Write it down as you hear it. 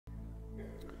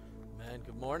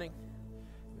Good morning.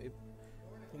 You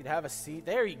can have a seat.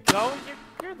 There you go.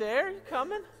 You're there. You're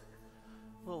coming.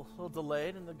 A little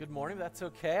delayed in the good morning. That's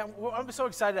okay. I'm so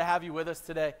excited to have you with us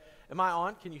today. Am I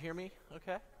on? Can you hear me?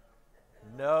 Okay.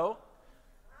 No.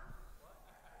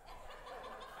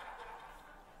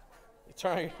 You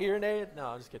turn on your hearing aid? No,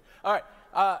 I'm just kidding. All right.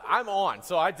 I'm on,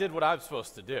 so I did what I'm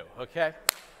supposed to do, okay?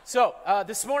 So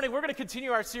this morning, we're going to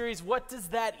continue our series, What Does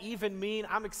That Even Mean?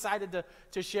 I'm excited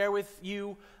to share with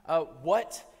you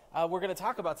what we're going to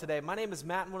talk about today. My name is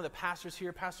Matt. I'm one of the pastors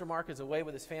here. Pastor Mark is away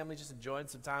with his family, just enjoying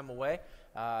some time away.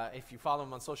 If you follow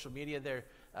him on social media, they're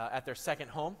at their second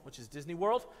home, which is Disney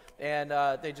World, and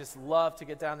they just love to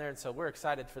get down there, and so we're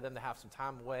excited for them to have some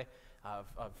time away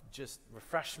of just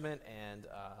refreshment and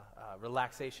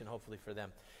relaxation, hopefully, for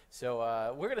them.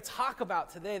 So we're going to talk about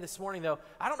today, this morning, though.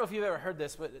 I don't know if you've ever heard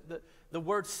this, but the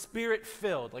word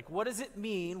spirit-filled. Like, what does it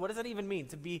mean? What does that even mean,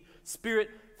 to be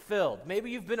spirit-filled?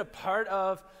 Maybe you've been a part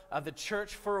of the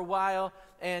church for a while,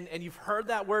 and you've heard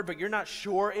that word, but you're not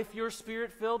sure if you're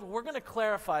spirit-filled. We're going to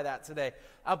clarify that today.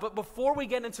 But before we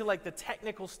get into, like, the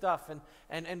technical stuff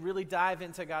and really dive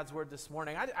into God's word this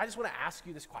morning, I just want to ask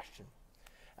you this question.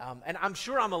 And I'm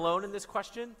sure I'm alone in this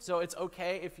question, so it's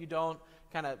okay if you don't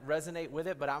kind of resonate with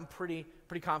it, but I'm pretty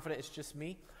confident it's just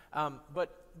me. But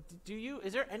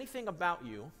is there anything about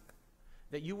you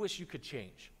that you wish you could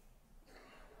change?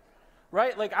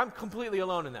 Right? Like, I'm completely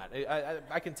alone in that.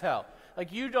 I can tell.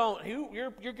 Like, you're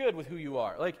good with who you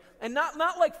are. Like, and not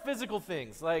like physical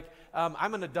things. Like,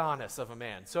 I'm an Adonis of a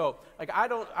man, so like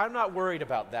I'm not worried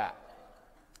about that.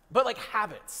 But like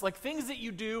habits, like things that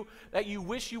you do that you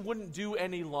wish you wouldn't do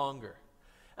any longer.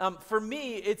 For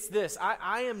me, it's this.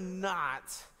 I am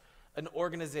not an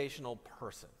organizational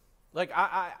person. Like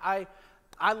I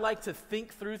like to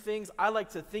think through things. I like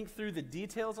to think through the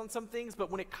details on some things.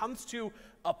 But when it comes to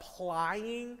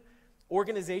applying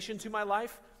organization to my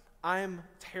life, I'm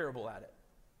terrible at it.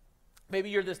 Maybe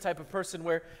you're this type of person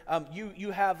where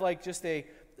you have like just a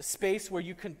space where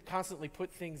you can constantly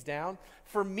put things down.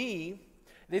 For me,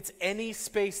 it's any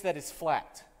space that is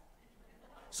flat.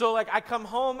 So like I come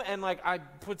home and like I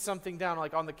put something down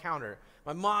like on the counter.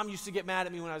 My mom used to get mad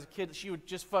at me when I was a kid. She would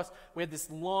just fuss. We had this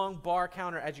long bar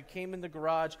counter. As you came in the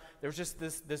garage, there was just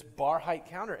this bar height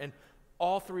counter. And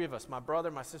all three of us, my brother,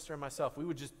 my sister, and myself, we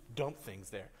would just dump things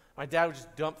there. My dad would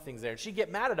just dump things there. And she'd get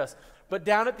mad at us. But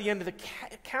down at the end of the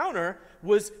counter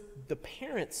was the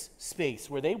parents' space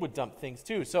where they would dump things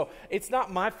too. So it's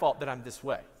not my fault that I'm this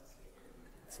way.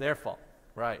 It's their fault.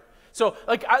 Right. So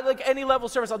like any level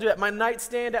of service, I'll do that. My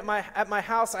nightstand at my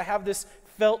house, I have this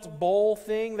felt bowl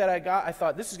thing that I got. I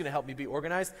thought this is going to help me be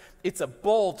organized. It's a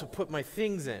bowl to put my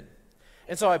things in.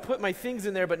 And so I put my things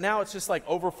in there, but now it's just like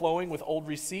overflowing with old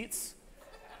receipts,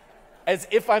 as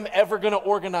if I'm ever going to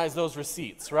organize those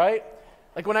receipts, right?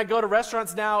 Like when I go to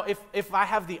restaurants now, if I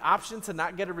have the option to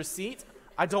not get a receipt,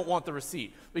 I don't want the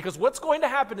receipt. Because what's going to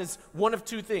happen is one of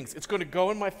two things. It's going to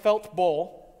go in my felt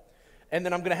bowl, and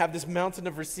then I'm going to have this mountain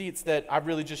of receipts that I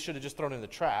really just should have just thrown in the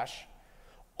trash.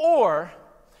 Or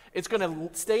it's going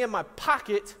to stay in my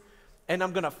pocket, and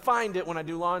I'm going to find it when I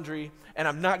do laundry, and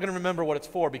I'm not going to remember what it's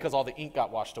for because all the ink got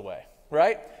washed away,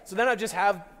 right? So then I just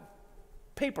have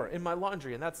paper in my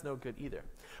laundry, and that's no good either.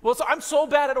 Well, so I'm so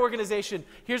bad at organization.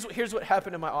 Here's what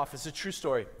happened in my office. It's a true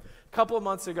story. A couple of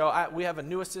months ago, we have a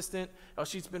new assistant.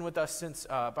 She's been with us since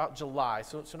about July,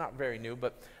 so not very new,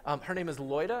 but her name is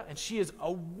Loida, and she is a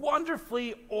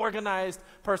wonderfully organized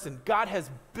person. God has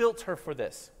built her for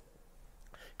this.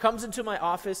 Comes into my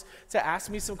office to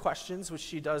ask me some questions, which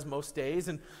she does most days,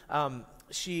 and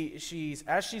as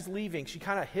she's leaving, she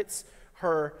kind of hits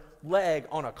her leg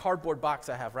on a cardboard box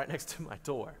I have right next to my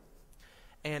door.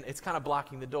 And it's kind of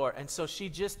blocking the door. And so she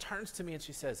just turns to me and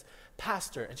she says,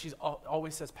 Pastor. And she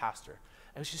always says Pastor.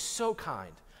 And she's so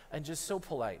kind and just so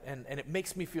polite. And it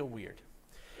makes me feel weird.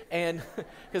 And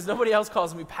because nobody else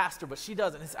calls me Pastor, but she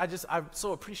does. And I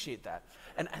so appreciate that.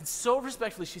 And so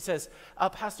respectfully, she says,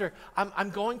 Pastor,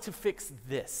 I'm going to fix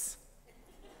this.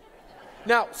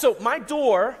 Now, so my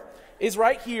door is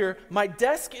right here, my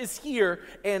desk is here,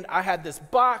 and I had this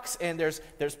box, and there's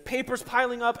papers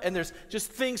piling up, and there's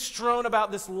just things strewn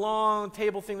about this long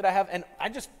table thing that I have, and I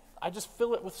just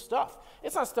fill it with stuff.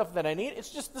 It's not stuff that I need,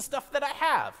 it's just the stuff that I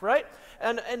have, right?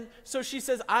 And so she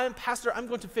says, Pastor, I'm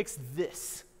going to fix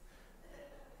this.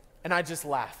 And I just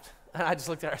laughed, and I just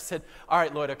looked at her, I said, all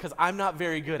right, Loida, because I'm not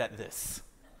very good at this.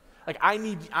 Like, I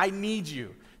need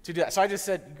you to do that. So I just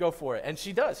said, go for it. And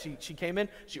she does. She came in,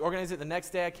 she organized it. The next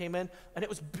day I came in, and it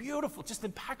was beautiful, just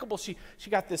impeccable. She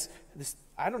got this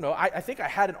I don't know, I think I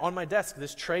had it on my desk,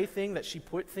 this tray thing that she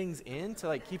put things in to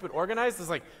like keep it organized. It's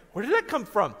like, where did that come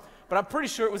from? but I'm pretty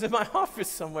sure it was in my office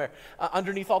somewhere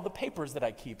underneath all the papers that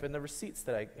I keep and the receipts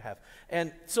that I have.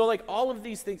 And so like all of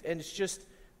these things, and it's just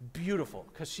beautiful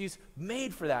because she's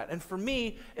made for that. And for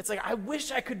me, it's like I wish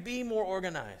I could be more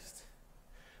organized,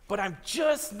 but I'm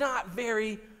just not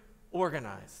very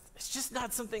organized. It's just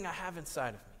not something I have inside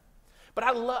of me. But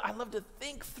I love to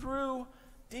think through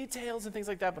details and things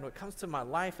like that, but when it comes to my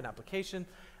life and application,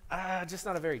 just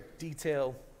not a very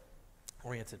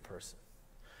detail-oriented person.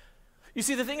 You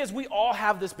see, the thing is, we all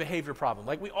have this behavior problem.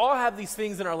 Like, we all have these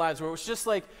things in our lives where it's just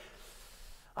like,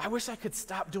 I wish I could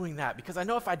stop doing that because I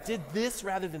know if I did this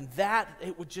rather than that,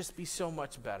 it would just be so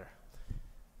much better.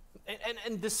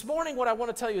 And this morning, what I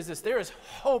want to tell you is this. There is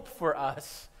hope for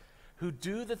us who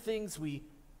do the things we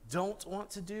don't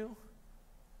want to do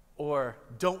or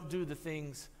don't do the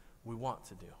things we want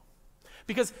to do.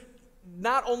 Because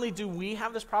not only do we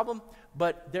have this problem,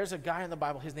 but there's a guy in the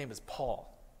Bible, his name is Paul.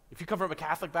 If you come from a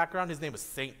Catholic background, his name is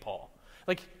St. Paul.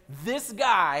 Like, this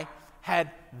guy had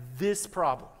this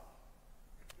problem.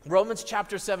 Romans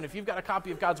chapter 7, if you've got a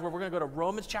copy of God's Word, we're going to go to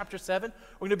Romans chapter 7.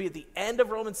 We're going to be at the end of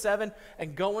Romans 7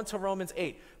 and go into Romans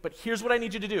 8. But here's what I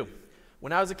need you to do.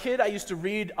 When I was a kid, I used to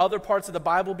read other parts of the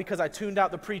Bible because I tuned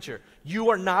out the preacher. You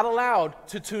are not allowed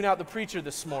to tune out the preacher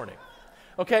this morning.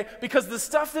 Okay? Because the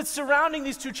stuff that's surrounding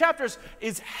these two chapters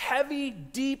is heavy,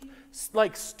 deep,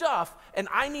 like stuff, and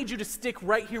I need you to stick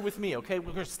right here with me, okay?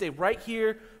 We're going to stay right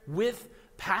here with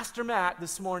Pastor Matt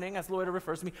this morning, as Lloyd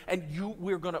refers to me, and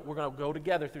we're going to go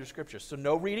together through the scriptures. So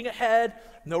no reading ahead,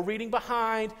 no reading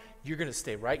behind. You're going to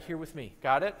stay right here with me.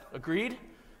 Got it? Agreed?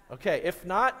 Okay, if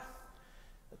not,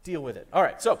 deal with it. All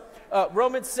right, so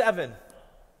Romans 7,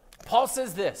 Paul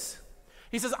says this.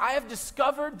 He says, I have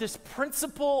discovered this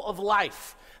principle of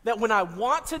life, that when I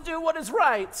want to do what is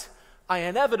right, I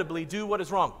inevitably do what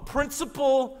is wrong.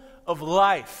 Principle of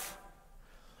life.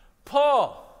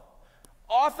 Paul,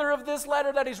 author of this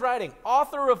letter that he's writing,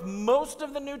 author of most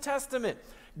of the New Testament,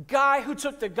 guy who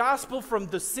took the gospel from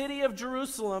the city of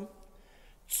Jerusalem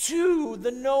to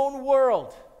the known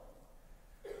world.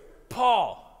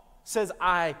 Paul says,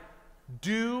 I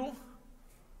do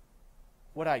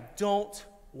what I don't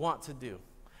want to do.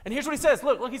 And here's what he says.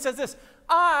 Look, he says this.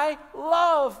 I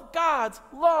love God's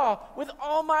law with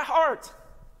all my heart.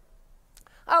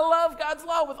 I love God's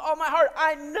law with all my heart.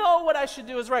 I know what I should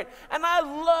do is right. And I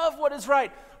love what is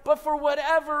right. But for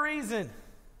whatever reason,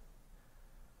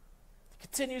 he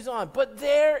continues on. But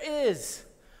there is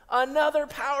another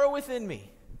power within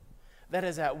me that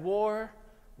is at war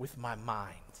with my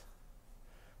mind.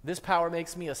 This power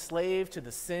makes me a slave to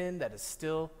the sin that is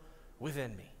still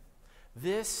within me.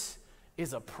 This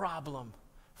is a problem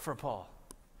for Paul.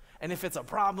 And if it's a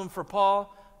problem for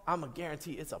Paul, I'm going to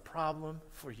guarantee it's a problem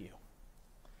for you.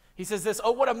 He says this,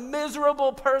 oh, what a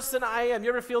miserable person I am. You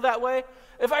ever feel that way?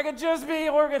 If I could just be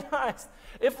organized.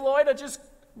 If Lloyd just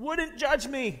wouldn't judge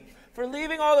me for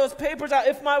leaving all those papers out.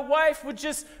 If my wife would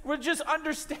just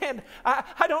understand.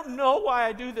 I don't know why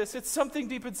I do this. It's something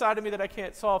deep inside of me that I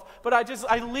can't solve. But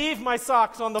I leave my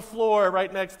socks on the floor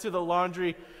right next to the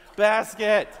laundry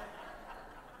basket.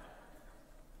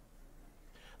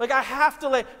 Like I have to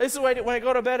lay, this is why when I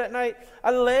go to bed at night,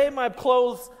 I lay my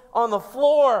clothes on the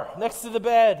floor next to the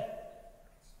bed.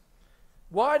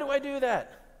 Why do I do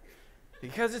that?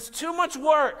 Because it's too much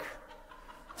work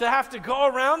to have to go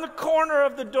around the corner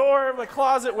of the door of the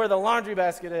closet where the laundry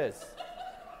basket is.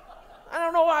 I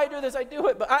don't know why I do this. I do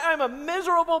it, but I'm a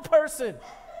miserable person.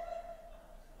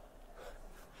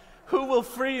 Who will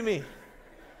free me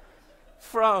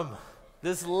from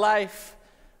this life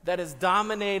that is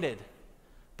dominated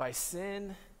by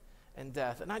sin and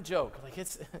death? And I joke, like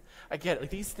I get it. Like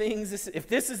these things, if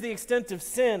this is the extent of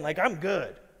sin, like I'm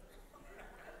good.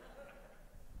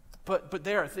 But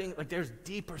there are things, like there's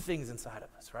deeper things inside of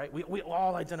us, right? We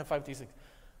all identify with these things.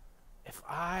 If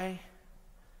I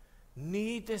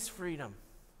need this freedom,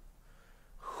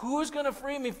 who's going to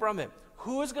free me from it?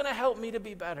 Who is going to help me to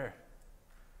be better?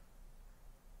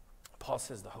 Paul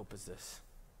says the hope is this.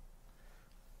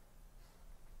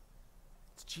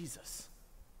 It's Jesus.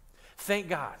 Thank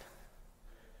God.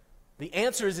 The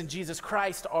answer is in Jesus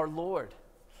Christ, our Lord.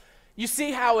 You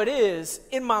see how it is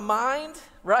in my mind,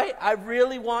 right? I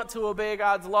really want to obey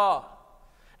God's law.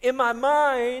 In my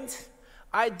mind,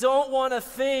 I don't want to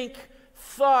think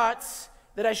thoughts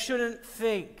that I shouldn't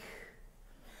think,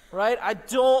 right? I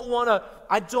don't want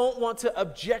to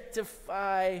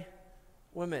objectify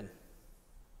women.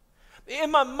 In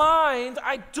my mind,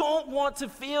 I don't want to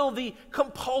feel the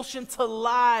compulsion to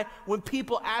lie when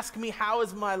people ask me, how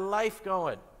is my life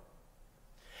going?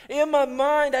 In my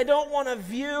mind, I don't want to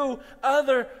view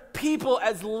other people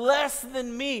as less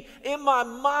than me. In my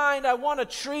mind, I want to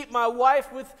treat my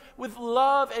wife with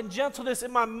love and gentleness.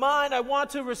 In my mind, I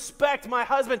want to respect my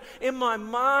husband. In my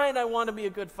mind, I want to be a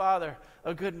good father,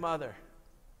 a good mother.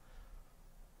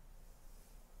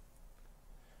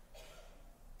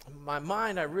 In my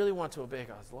mind, I really want to obey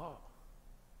God's law.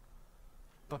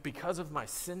 But because of my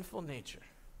sinful nature,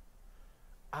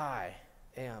 I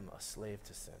am a slave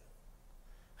to sin.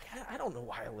 I don't know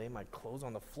why I lay my clothes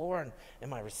on the floor and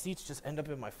my receipts just end up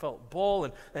in my felt bowl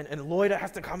and Lloyd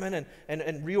has to come in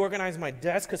and reorganize my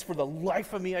desk because for the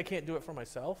life of me, I can't do it for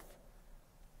myself.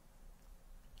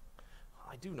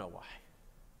 I do know why.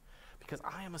 Because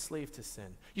I am a slave to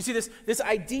sin. You see, this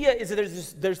idea is that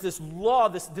there's this law,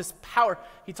 this power.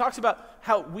 He talks about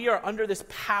how we are under this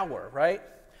power, right?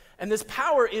 And this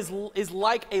power is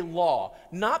like a law.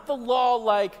 Not the law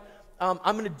like, I'm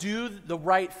going to do the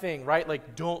right thing, right?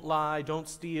 Like, don't lie, don't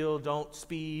steal, don't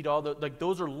speed,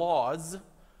 those are laws.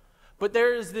 But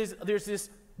there's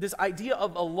this idea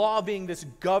of a law being this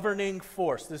governing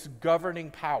force, this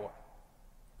governing power.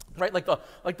 Right? Like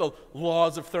the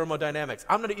laws of thermodynamics.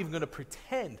 I'm not even going to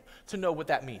pretend to know what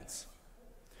that means.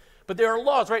 But there are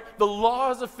laws, right? The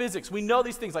laws of physics. We know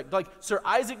these things. Like Sir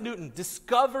Isaac Newton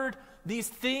discovered these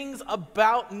things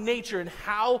about nature and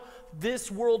how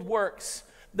this world works.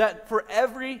 That for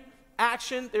every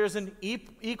action, there's an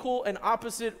equal and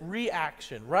opposite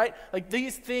reaction, right? Like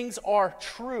these things are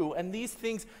true and these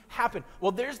things happen.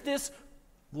 Well, there's this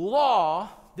law,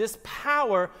 this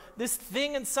power, this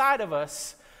thing inside of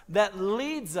us that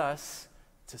leads us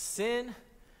to sin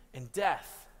and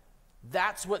death.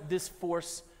 That's what this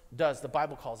force does. The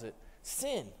Bible calls it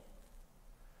sin.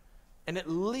 And it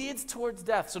leads towards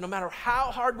death. So no matter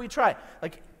how hard we try,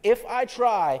 like if I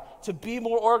try to be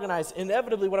more organized,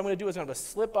 inevitably what I'm going to do is I'm going to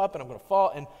slip up and I'm going to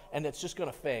fall and it's just going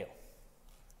to fail.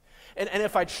 And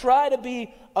if I try to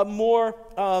be a more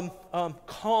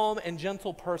calm and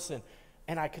gentle person,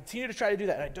 and I continue to try to do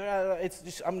that,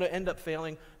 I'm going to end up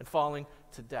failing and falling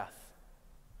to death.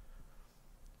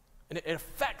 And it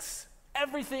affects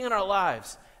everything in our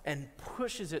lives and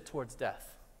pushes it towards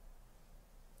death.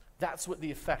 That's what the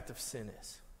effect of sin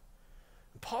is.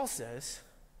 And Paul says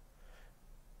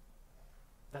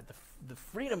that the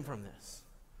freedom from this,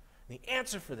 the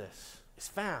answer for this, is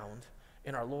found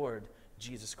in our Lord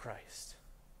Jesus Christ.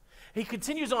 He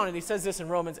continues on and he says this in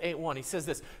Romans 8:1. He says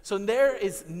this, so there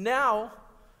is now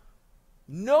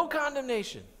no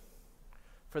condemnation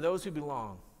for those who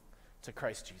belong to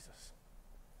Christ Jesus.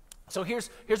 So here's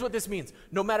what this means.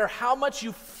 No matter how much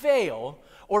you fail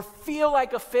or feel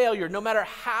like a failure, no matter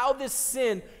how this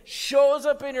sin shows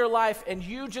up in your life and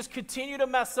you just continue to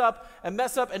mess up, and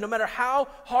no matter how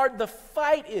hard the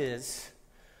fight is,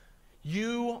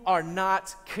 you are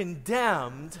not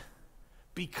condemned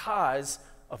because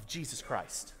of Jesus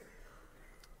Christ.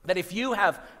 That if you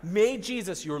have made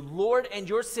Jesus your Lord and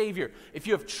your Savior, if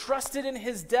you have trusted in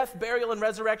his death, burial, and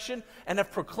resurrection, and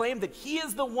have proclaimed that he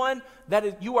is the one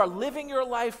that you are living your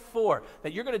life for,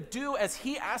 that you're going to do as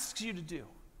he asks you to do,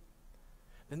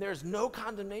 then there is no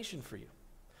condemnation for you.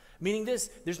 Meaning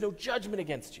this, there's no judgment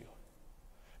against you.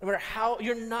 No matter how,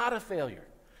 you're not a failure.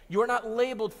 You are not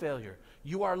labeled failure.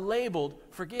 You are labeled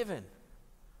forgiven.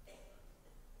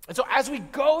 And so as we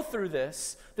go through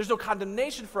this, there's no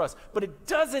condemnation for us, but it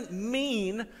doesn't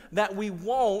mean that we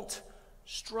won't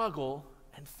struggle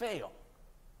and fail.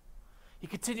 He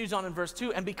continues on in verse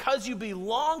 2, and because you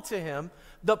belong to him,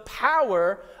 the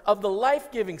power of the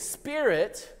life-giving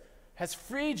Spirit has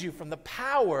freed you from the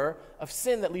power of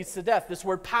sin that leads to death. This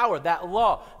word power, that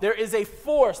law. There is a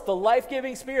force. The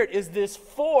life-giving Spirit is this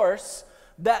force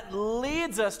that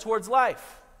leads us towards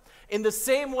life. In the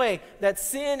same way that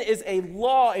sin is a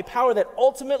law, a power that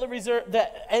ultimately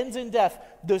that ends in death,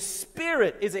 the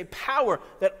Spirit is a power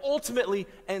that ultimately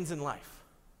ends in life.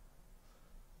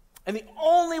 And the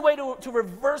only way to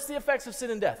reverse the effects of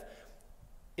sin and death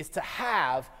is to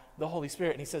have the Holy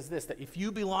Spirit. And he says this, that if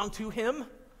you belong to him,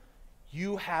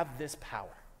 you have this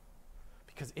power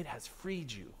because it has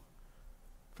freed you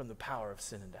from the power of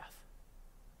sin and death.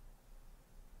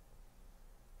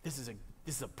 This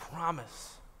is a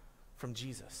promise from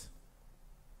Jesus.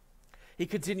 He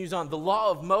continues on, the law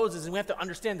of Moses, and we have to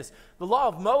understand this, the law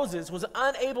of Moses was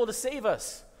unable to save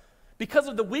us because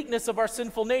of the weakness of our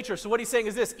sinful nature. So what he's saying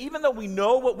is this, even though we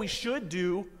know what we should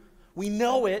do, we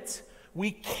know it,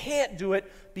 we can't do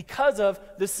it because of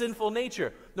the sinful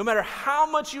nature. No matter how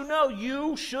much you know,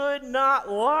 you should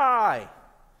not lie.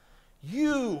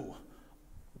 You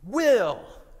will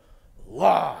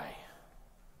lie.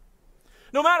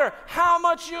 No matter how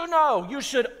much you know, you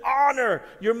should honor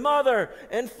your mother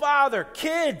and father.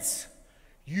 Kids,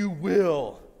 you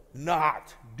will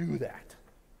not do that.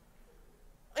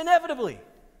 Inevitably.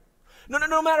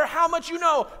 No matter how much you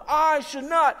know, I should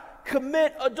not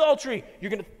commit adultery.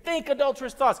 You're going to think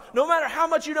adulterous thoughts. No matter how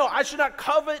much you know, I should not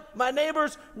covet my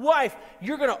neighbor's wife.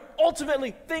 You're going to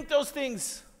ultimately think those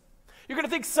things. You're going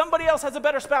to think somebody else has a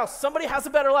better spouse. Somebody has a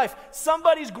better life.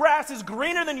 Somebody's grass is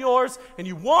greener than yours, and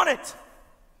you want it.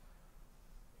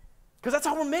 Because that's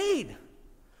how we're made.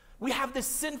 We have this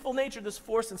sinful nature, this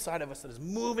force inside of us that is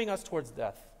moving us towards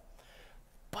death.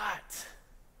 But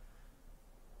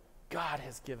God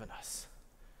has given us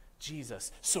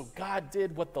Jesus. So God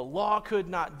did what the law could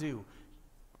not do.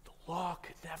 The law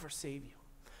could never save you.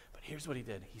 But here's what he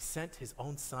did. He sent his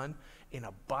own son in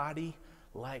a body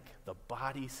like the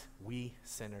bodies we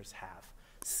sinners have.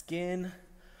 Skin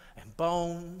and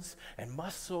bones and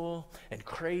muscle and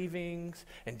cravings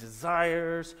and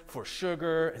desires for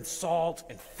sugar and salt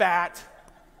and fat.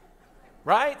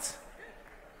 Right?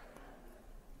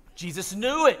 Jesus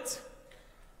knew it.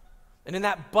 And in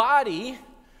that body,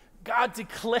 God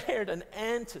declared an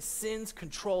end to sin's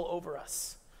control over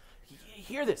us.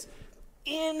 Hear this.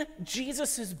 In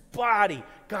Jesus' body,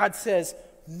 God says,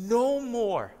 no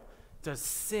more does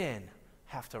sin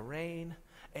have to reign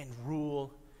and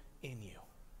rule in you.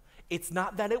 It's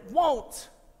not that it won't,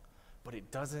 but it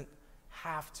doesn't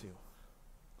have to.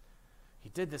 He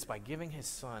did this by giving his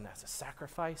son as a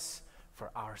sacrifice for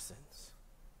our sins.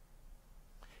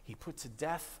 He put to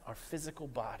death our physical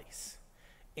bodies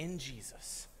in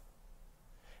Jesus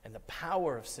and the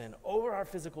power of sin over our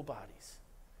physical bodies.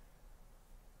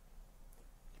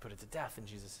 He put it to death in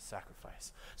Jesus'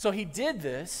 sacrifice. So he did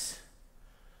this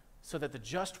so that the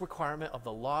just requirement of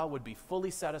the law would be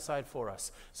fully set aside for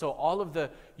us. So all of the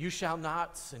you shall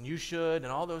nots and you should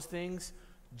and all those things,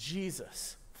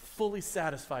 Jesus fully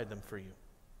satisfied them for you.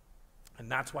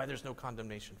 And that's why there's no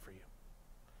condemnation for you.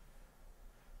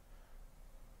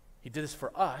 He did this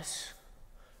for us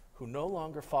who no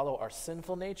longer follow our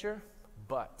sinful nature,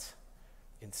 but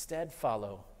instead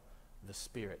follow the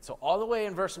Spirit. So all the way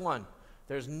in verse 1,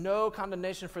 there's no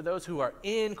condemnation for those who are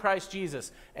in Christ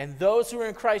Jesus. And those who are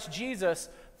in Christ Jesus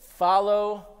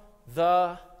follow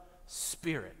the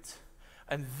Spirit.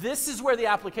 And this is where the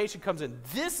application comes in.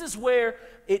 This is where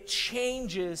it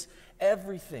changes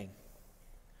everything.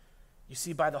 You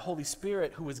see, by the Holy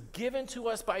Spirit who was given to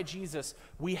us by Jesus,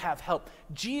 we have help.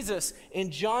 Jesus,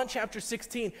 in John chapter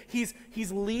 16,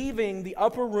 he's leaving the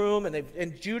upper room,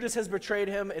 and Judas has betrayed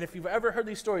him. And if you've ever heard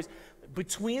these stories,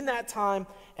 between that time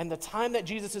and the time that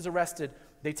Jesus is arrested,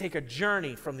 they take a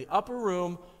journey from the upper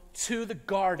room to the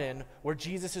garden where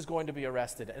Jesus is going to be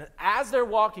arrested. And as they're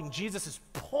walking, Jesus is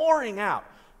pouring out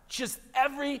just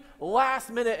every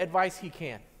last-minute advice he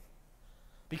can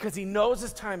because he knows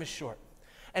his time is short.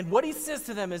 And what he says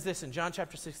to them is this in John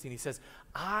chapter 16. He says,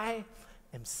 I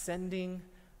am sending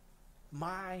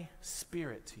my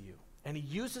Spirit to you. And he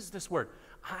uses this word.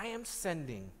 I am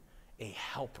sending a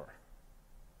helper.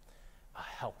 A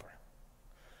helper.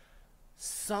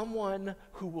 Someone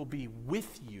who will be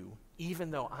with you even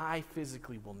though I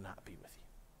physically will not be with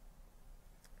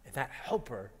you. And that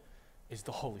helper is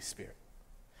the Holy Spirit.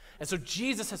 And so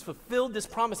Jesus has fulfilled this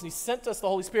promise, and he sent us the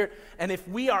Holy Spirit. And if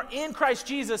we are in Christ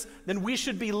Jesus, then we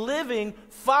should be living,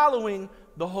 following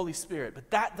the Holy Spirit. But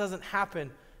that doesn't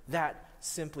happen that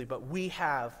simply. But we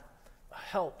have a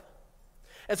help.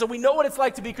 And so we know what it's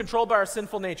like to be controlled by our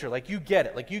sinful nature. Like, you get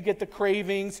it. Like, you get the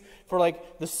cravings for,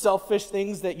 like, the selfish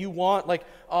things that you want. Like,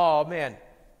 oh, man,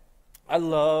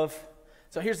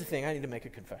 So here's the thing. I need to make a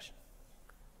confession.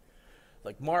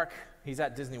 Like, Mark, he's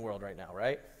at Disney World right now,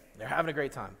 right? They're having a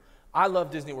great time. I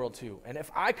love Disney World too. And if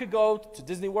I could go to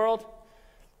Disney World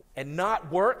and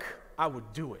not work, I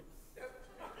would do it.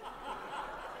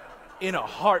 In a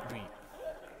heartbeat.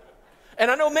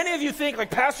 And I know many of you think, like,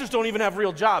 pastors don't even have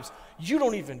real jobs. You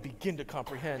don't even begin to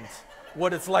comprehend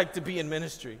what it's like to be in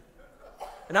ministry.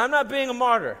 And I'm not being a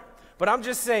martyr, but I'm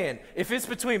just saying, if it's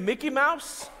between Mickey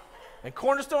Mouse and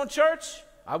Cornerstone Church,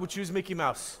 I would choose Mickey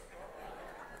Mouse.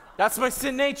 That's my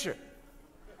sin nature.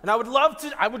 And I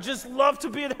would just love to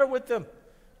be there with them.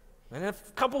 And in a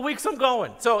couple weeks I'm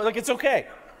going. So, like, it's okay.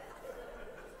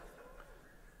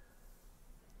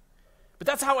 But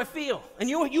that's how I feel. And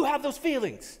you have those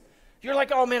feelings. You're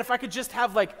like, oh man, if I could just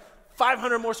have like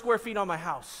 500 more square feet on my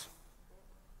house.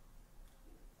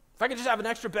 If I could just have an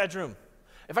extra bedroom.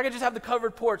 If I could just have the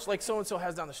covered porch like so-and-so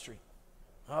has down the street.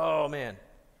 Oh man.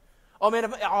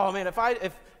 If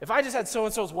I just had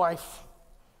so-and-so's wife.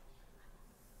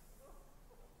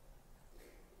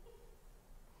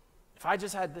 If I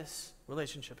just had this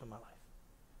relationship in my life.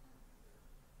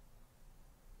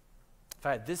 if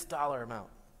I had this dollar amount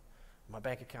in my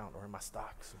bank account or in my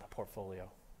stocks, in my portfolio.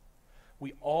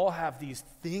 We all have these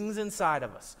things inside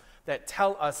of us that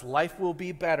tell us life will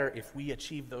be better if we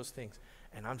achieve those things.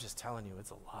 And I'm just telling you, it's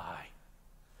a lie.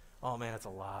 Oh man, it's a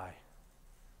lie.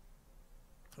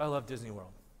 I love Disney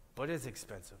World, but it's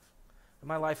expensive. And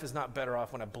my life is not better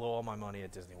off when I blow all my money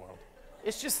at Disney World.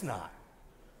 It's just not.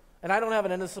 And I don't have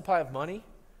an endless supply of money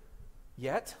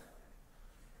yet.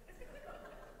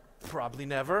 Probably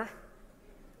never.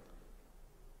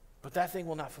 But that thing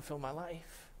will not fulfill my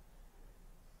life.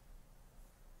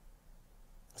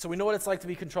 So we know what it's like to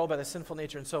be controlled by the sinful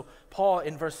nature. And so Paul,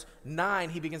 in verse 9,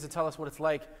 he begins to tell us what it's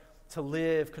like to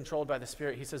live controlled by the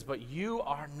Spirit. He says, but you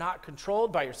are not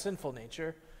controlled by your sinful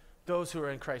nature, those who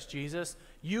are in Christ Jesus.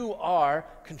 You are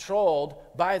controlled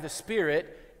by the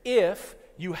Spirit if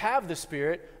you have the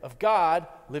Spirit of God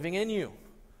living in you.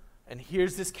 And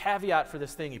here's this caveat for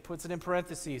this thing. He puts it in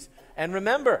parentheses. And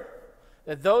remember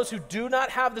that those who do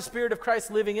not have the Spirit of Christ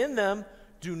living in them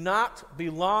do not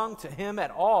belong to him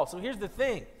at all. So here's the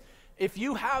thing. If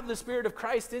you have the Spirit of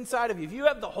Christ inside of you, if you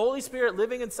have the Holy Spirit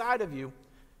living inside of you,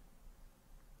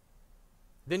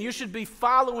 then you should be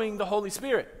following the Holy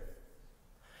Spirit.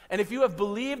 And if you have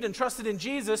believed and trusted in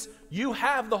Jesus, you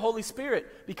have the Holy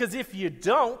Spirit. Because if you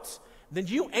don't, then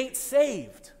you ain't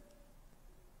saved.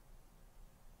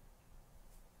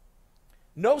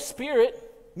 No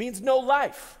Spirit means no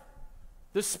life.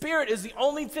 The Spirit is the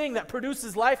only thing that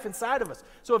produces life inside of us.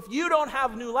 So if you don't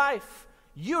have new life,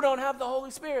 you don't have the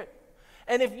Holy Spirit.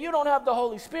 And if you don't have the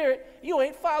Holy Spirit, you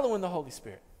ain't following the Holy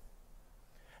Spirit.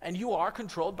 And you are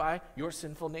controlled by your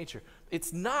sinful nature.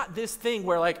 It's not this thing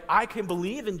where like I can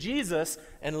believe in Jesus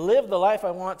and live the life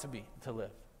I want to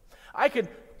live. I could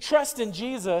trust in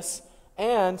Jesus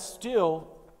and still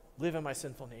live in my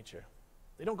sinful nature.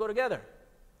 They don't go together.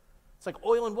 It's like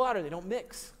oil and water, they don't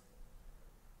mix.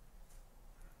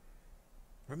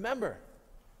 Remember,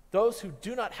 those who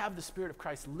do not have the Spirit of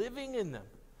Christ living in them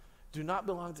do not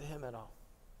belong to him at all.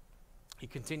 He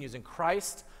continues, and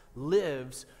Christ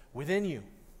lives within you.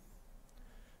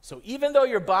 So even though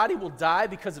your body will die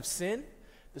because of sin,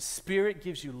 the Spirit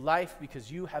gives you life because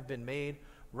you have been made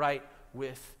right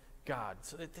with God.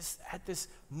 So that at this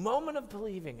moment of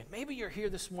believing, and maybe you're here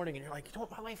this morning and you're like, you know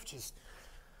what, my life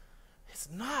it's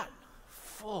not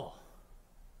full.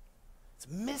 It's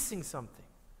missing something.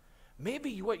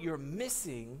 Maybe what you're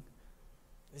missing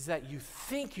is that you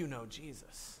think you know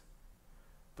Jesus,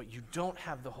 but you don't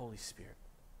have the Holy Spirit.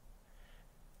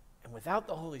 And without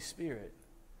the Holy Spirit,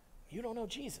 you don't know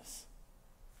Jesus.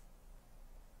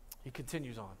 He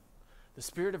continues on. The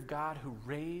Spirit of God who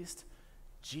raised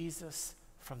Jesus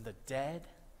from the dead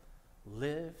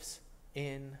lives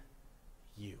in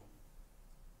you.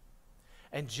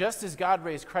 And just as God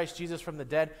raised Christ Jesus from the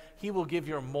dead, he will give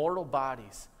your mortal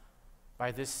bodies,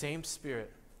 by this same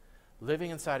Spirit living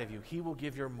inside of you, he will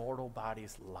give your mortal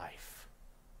bodies life.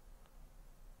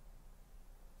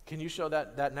 Can you show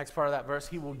that next part of that verse?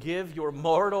 He will give your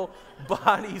mortal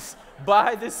bodies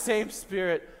by this same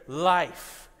Spirit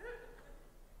life.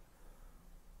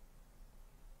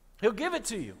 He'll give it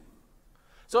to you.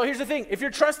 So here's the thing. If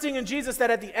you're trusting in Jesus that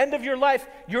at the end of your life,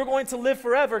 you're going to live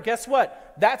forever, guess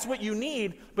what? That's what you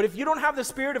need. But if you don't have the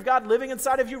Spirit of God living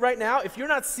inside of you right now, if you're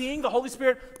not seeing the Holy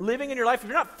Spirit living in your life, if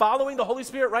you're not following the Holy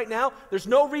Spirit right now, there's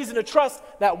no reason to trust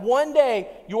that one day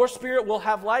your spirit will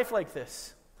have life like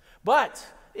this. But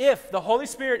if the Holy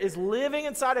Spirit is living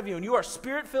inside of you and you are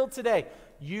Spirit-filled today,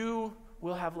 you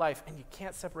will have life. And you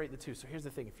can't separate the two. So here's the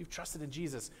thing. If you've trusted in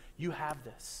Jesus, you have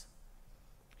this.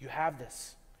 You have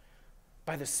this.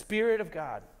 By the Spirit of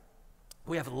God,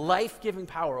 we have life-giving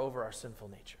power over our sinful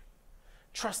nature.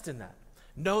 Trust in that.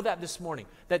 Know that this morning,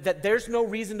 that there's no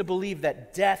reason to believe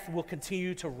that death will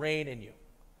continue to reign in you,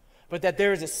 but that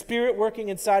there is a Spirit working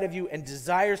inside of you and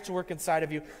desires to work inside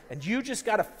of you, and you just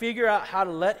got to figure out how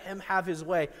to let him have his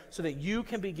way so that you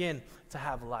can begin to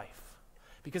have life.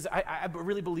 Because I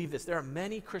really believe this. There are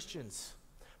many Christians,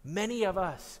 many of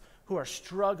us, who are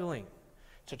struggling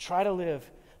to try to live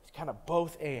kind of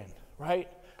both and. Right?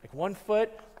 Like one foot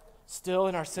still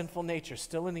in our sinful nature,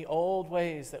 still in the old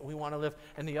ways that we want to live.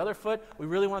 And the other foot, we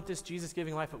really want this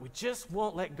Jesus-giving life, but we just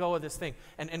won't let go of this thing.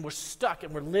 And we're stuck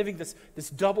and we're living this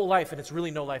double life, and it's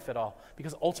really no life at all.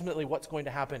 Because ultimately what's going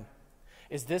to happen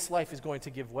is this life is going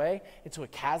to give way into a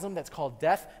chasm that's called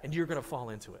death, and you're going to fall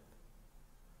into it.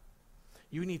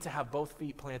 You need to have both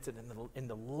feet planted in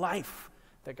the life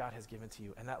that God has given to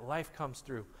you. And that life comes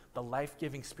through the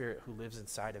life-giving Spirit who lives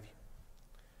inside of you.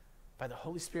 By the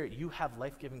Holy Spirit, you have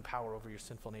life-giving power over your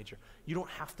sinful nature. You don't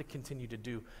have to continue to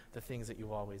do the things that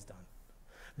you've always done.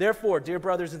 Therefore, dear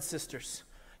brothers and sisters,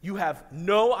 You have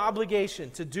no obligation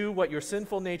to do what your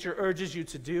sinful nature urges you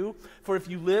to do, for if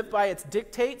you live by its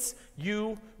dictates,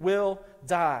 you will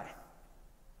die.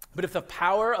 But if through the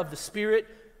power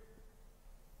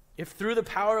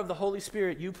of the Holy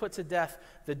Spirit you put to death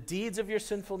the deeds of your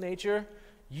sinful nature,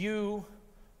 you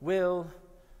will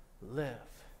live.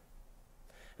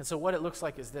 And so what it looks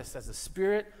like is this: as the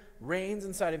Spirit reigns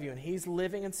inside of you and He's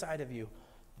living inside of you,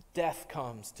 death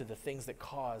comes to the things that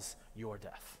cause your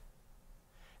death.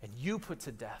 And you put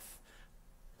to death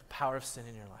the power of sin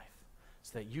in your life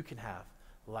so that you can have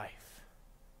life.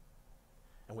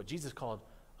 And what Jesus called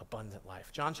abundant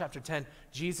life. John chapter 10,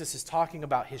 Jesus is talking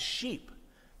about his sheep.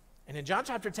 And in John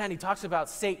chapter 10, he talks about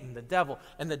Satan, the devil.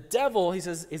 And the devil, he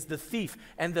says, is the thief.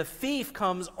 And the thief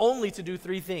comes only to do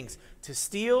three things: to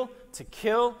steal, to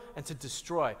kill, and to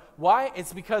destroy. Why?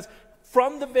 It's because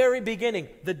from the very beginning,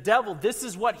 the devil, this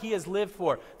is what he has lived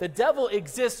for. The devil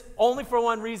exists only for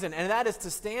one reason, and that is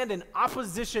to stand in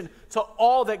opposition to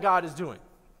all that God is doing.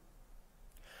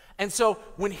 And so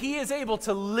when he is able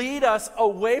to lead us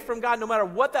away from God, no matter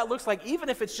what that looks like, even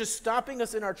if it's just stopping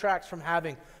us in our tracks from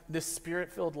having this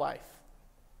Spirit-filled life,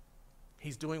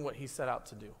 he's doing what he set out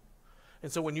to do.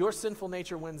 And so when your sinful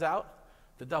nature wins out,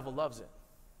 the devil loves it.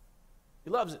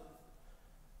 He loves it.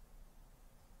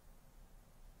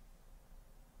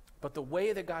 But the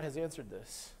way that God has answered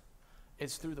this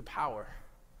is through the power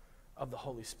of the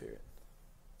Holy Spirit.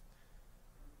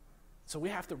 So we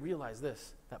have to realize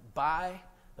this, that by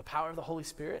the power of the Holy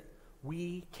Spirit,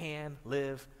 we can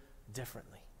live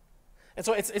differently. And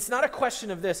so it's not a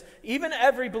question of this. Even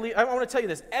every believer, I want to tell you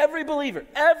this, every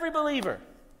believer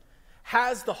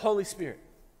has the Holy Spirit.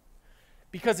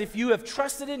 Because if you have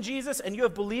trusted in Jesus and you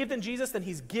have believed in Jesus, then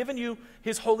he's given you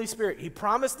his Holy Spirit. He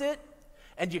promised it,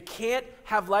 and you can't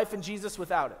have life in Jesus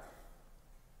without it.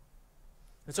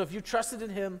 And so if you trusted in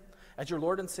him as your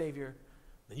Lord and Savior,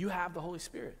 then you have the Holy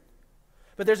Spirit.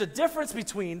 But there's a difference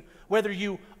between whether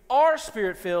you are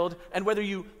Spirit-filled and whether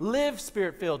you live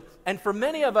Spirit-filled. And for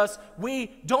many of us, we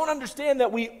don't understand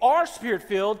that we are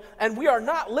Spirit-filled and we are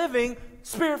not living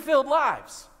Spirit-filled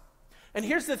lives. And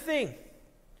here's the thing.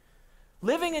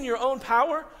 Living in your own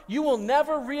power, you will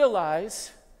never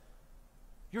realize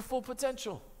your full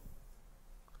potential.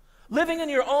 Living in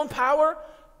your own power,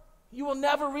 you will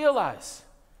never realize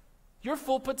your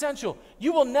full potential.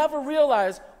 You will never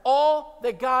realize all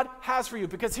that God has for you.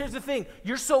 Because here's the thing,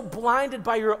 you're so blinded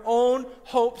by your own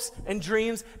hopes and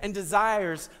dreams and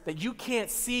desires that you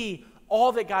can't see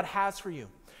all that God has for you.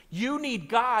 You need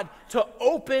God to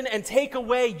open and take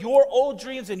away your old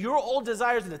dreams and your old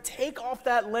desires and to take off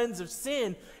that lens of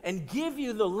sin and give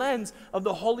you the lens of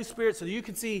the Holy Spirit so that you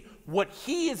can see what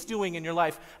he is doing in your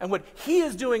life and what he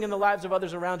is doing in the lives of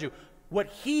others around you, what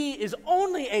he is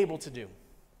only able to do.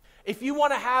 If you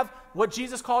want to have what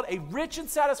Jesus called a rich and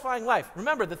satisfying life,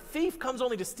 remember, the thief comes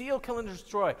only to steal, kill, and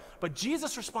destroy. But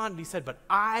Jesus responded, he said, but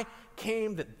I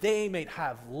came that they may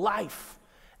have life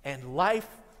and life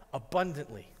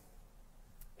abundantly.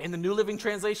 In the New Living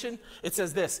Translation, it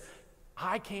says this,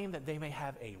 I came that they may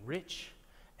have a rich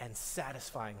and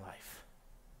satisfying life.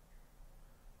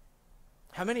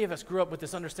 How many of us grew up with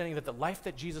this understanding that the life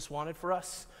that Jesus wanted for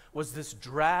us was this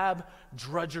drab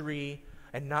drudgery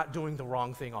and not doing the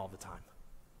wrong thing all the time?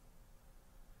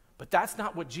 But that's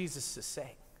not what Jesus is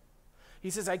saying.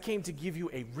 He says, I came to give you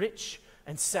a rich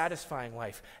and satisfying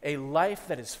life, a life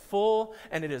that is full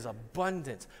and it is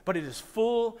abundant, but it is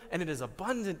full and it is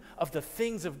abundant of the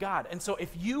things of God. And so if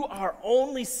you are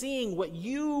only seeing what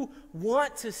you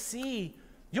want to see,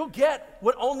 you'll get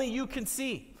what only you can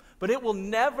see, but it will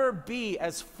never be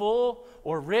as full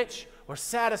or rich or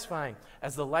satisfying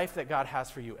as the life that God has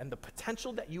for you. And the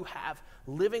potential that you have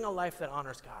living a life that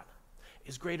honors God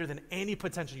is greater than any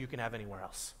potential you can have anywhere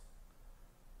else.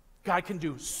 God can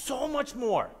do so much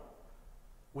more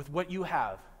with what you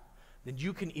have than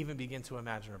you can even begin to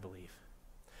imagine or believe.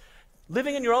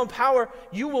 Living in your own power,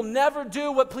 you will never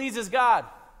do what pleases God.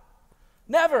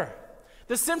 Never.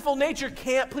 The sinful nature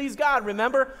can't please God.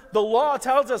 Remember, the law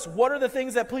tells us what are the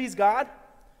things that please God,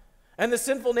 and the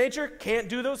sinful nature can't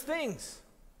do those things.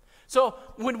 So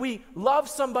when we love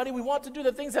somebody, we want to do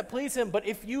the things that please him, but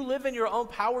if you live in your own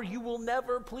power, you will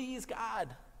never please God.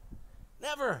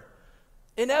 Never.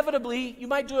 Inevitably, you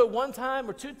might do it one time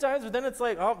or two times, but then it's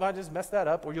like, oh, I just messed that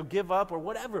up, or you'll give up, or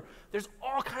whatever. There's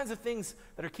all kinds of things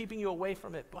that are keeping you away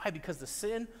from it. Why? Because the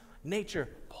sin nature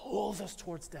pulls us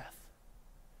towards death.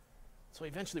 So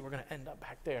eventually we're going to end up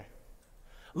back there.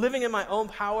 Living in my own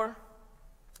power,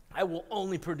 I will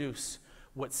only produce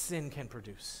what sin can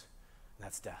produce, and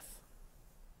that's death.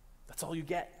 That's all you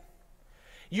get.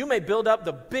 You may build up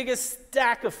the biggest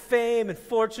stack of fame and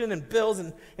fortune and bills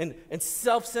and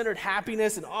self-centered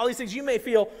happiness and all these things. You may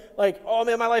feel like, oh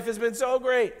man, my life has been so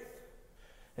great.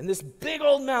 And this big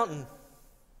old mountain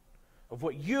of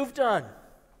what you've done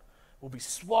will be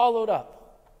swallowed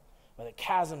up by the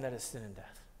chasm that is sin and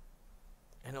death.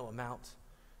 And it'll amount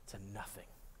to nothing.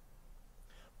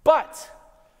 But,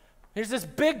 here's this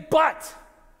big but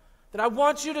that I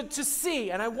want you to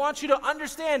see, and I want you to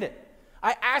understand it.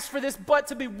 I asked for this but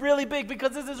to be really big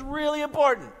because this is really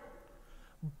important.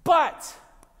 But,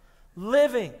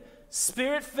 living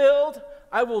Spirit-filled,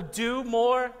 I will do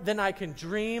more than I can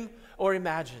dream or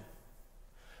imagine.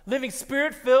 Living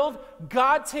Spirit-filled,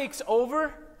 God takes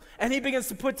over, and he begins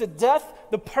to put to death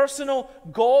the personal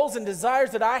goals and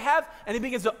desires that I have, and he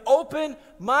begins to open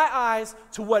my eyes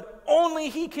to what only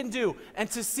he can do, and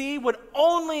to see what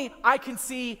only I can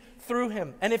see through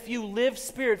him. And if you live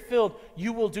Spirit-filled,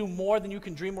 you will do more than you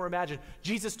can dream or imagine.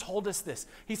 Jesus told us this.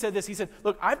 He said this. He said,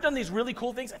 look, I've done these really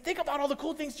cool things. Think about all the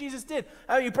cool things Jesus did.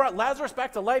 He brought Lazarus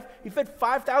back to life. He fed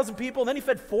 5,000 people, and then he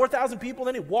fed 4,000 people,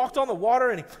 and then he walked on the water,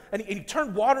 and he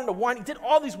turned water into wine. He did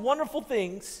all these wonderful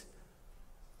things.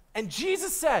 And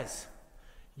Jesus says,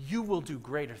 you will do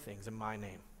greater things in my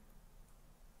name.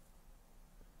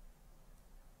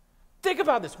 Think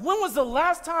about this. When was the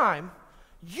last time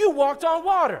you walked on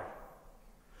water?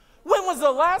 When was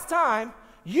the last time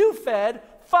you fed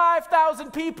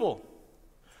 5,000 people?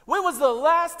 When was the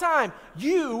last time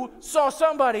you saw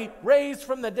somebody raised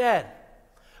from the dead?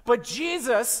 But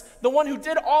Jesus, the one who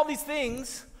did all these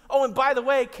things, oh, and by the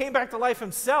way, came back to life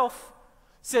himself,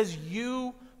 says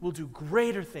you will do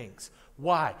greater things.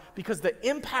 Why? Because the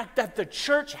impact that the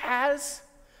church has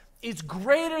is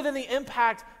greater than the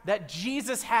impact that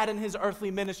Jesus had in his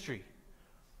earthly ministry.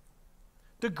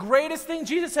 The greatest thing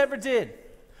Jesus ever did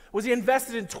was he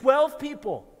invested in 12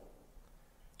 people.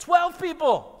 12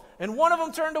 people. And one of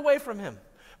them turned away from him.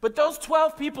 But those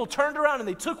 12 people turned around and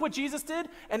they took what Jesus did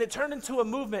and it turned into a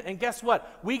movement. And guess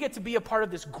what? We get to be a part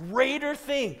of this greater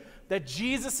thing that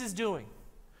Jesus is doing.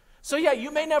 So yeah,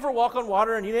 you may never walk on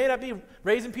water and you may not be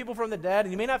raising people from the dead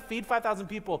and you may not feed 5,000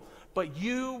 people, but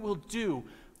you will do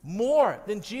more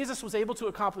than Jesus was able to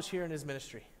accomplish here in his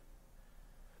ministry.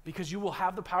 Because you will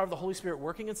have the power of the Holy Spirit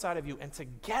working inside of you, and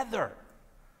together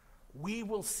we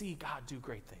will see God do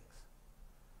great things.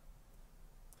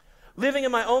 Living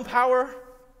in my own power,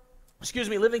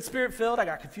 living Spirit-filled, I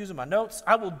got confused in my notes.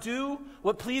 I will do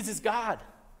what pleases God.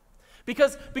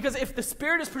 Because if the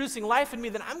Spirit is producing life in me,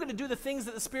 then I'm going to do the things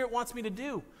that the Spirit wants me to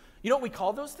do. You know what we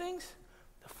call those things?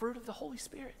 The fruit of the Holy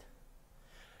Spirit.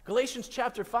 Galatians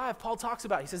chapter 5, Paul talks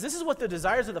about it. He says, this is what the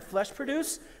desires of the flesh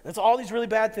produce. And it's all these really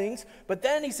bad things. But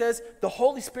then he says, the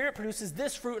Holy Spirit produces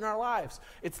this fruit in our lives.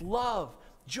 It's love,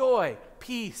 joy,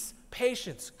 peace,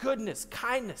 patience, goodness,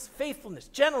 kindness, faithfulness,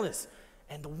 gentleness.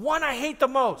 And the one I hate the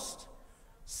most,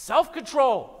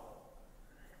 self-control.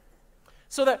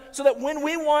 So that when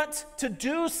we want to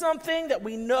do something that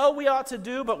we know we ought to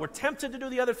do, but we're tempted to do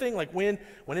the other thing, like when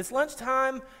it's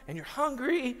lunchtime and you're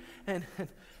hungry and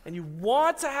you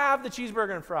want to have the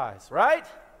cheeseburger and fries, right?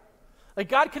 Like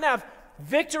God can have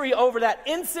victory over that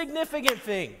insignificant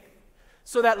thing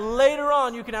so that later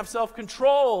on you can have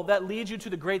self-control that leads you to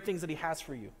the great things that he has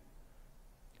for you.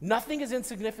 Nothing is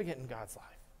insignificant in God's life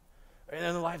and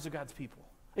in the lives of God's people.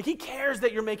 Like he cares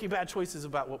that you're making bad choices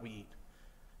about what we eat.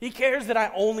 He cares that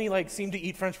I only seem to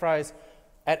eat French fries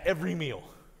at every meal.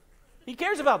 He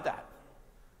cares about that.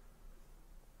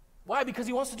 Why? Because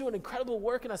he wants to do an incredible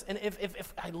work in us. And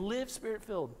if I live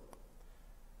Spirit-filled,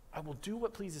 I will do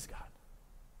what pleases God.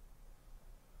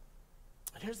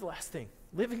 And here's the last thing.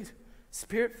 Living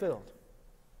Spirit-filled,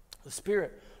 the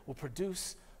Spirit will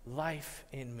produce life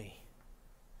in me.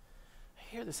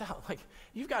 Hear this out.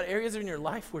 You've got areas in your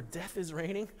life where death is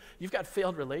reigning. You've got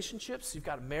failed relationships. You've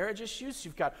got marriage issues.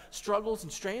 You've got struggles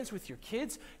and strains with your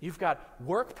kids. You've got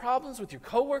work problems with your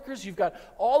coworkers. You've got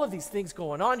all of these things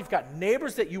going on. You've got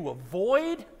neighbors that you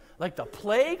avoid like the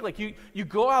plague. Like you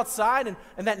go outside and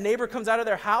that neighbor comes out of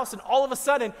their house and all of a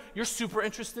sudden you're super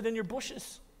interested in your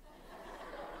bushes.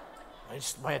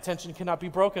 My attention cannot be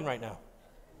broken right now.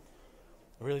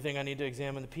 I really think I need to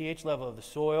examine the pH level of the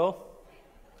soil.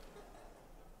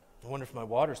 I wonder if my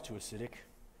water's too acidic.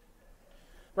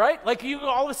 Right? You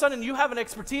all of a sudden you have an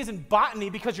expertise in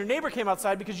botany because your neighbor came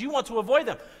outside because you want to avoid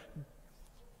them.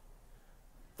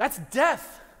 That's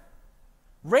death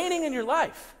reigning in your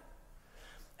life.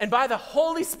 And by the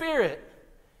Holy Spirit,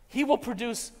 he will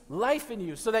produce life in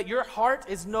you so that your heart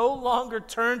is no longer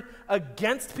turned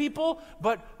against people,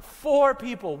 but for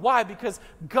people. Why? Because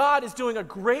God is doing a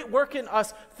great work in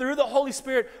us through the Holy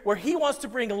Spirit where he wants to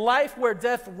bring life where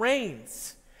death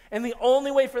reigns. And the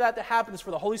only way for that to happen is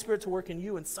for the Holy Spirit to work in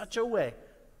you in such a way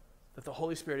that the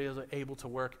Holy Spirit is able to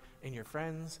work in your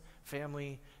friends,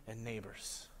 family, and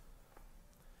neighbors.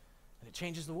 And it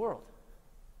changes the world.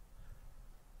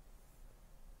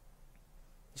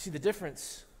 You see the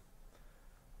difference?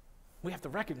 We have to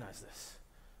recognize this.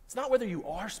 It's not whether you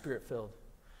are Spirit-filled.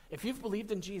 If you've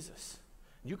believed in Jesus,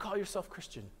 you call yourself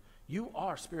Christian, you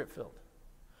are Spirit-filled.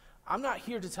 I'm not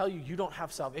here to tell you you don't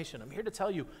have salvation. I'm here to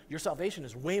tell you your salvation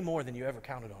is way more than you ever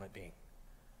counted on it being.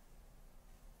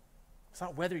 It's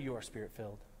not whether you are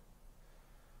Spirit-filled,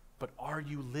 but are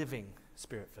you living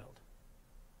Spirit-filled?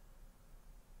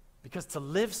 Because to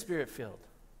live Spirit-filled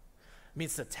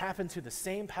means to tap into the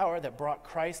same power that brought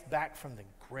Christ back from the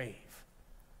grave.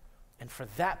 And for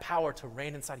that power to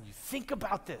reign inside of you. Think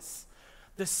about this.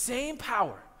 The same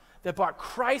power that brought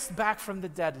Christ back from the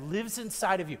dead lives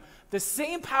inside of you. The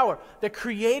same power that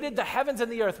created the heavens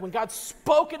and the earth when God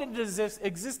spoke it into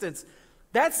existence,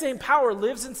 that same power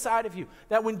lives inside of you.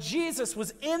 That when Jesus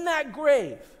was in that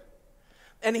grave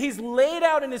and he's laid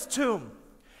out in his tomb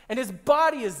and his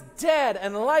body is dead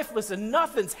and lifeless and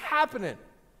nothing's happening,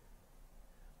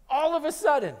 all of a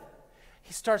sudden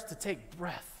he starts to take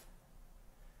breath.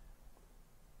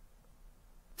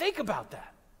 Think about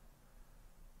that.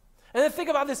 And then think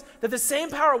about this, that the same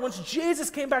power, once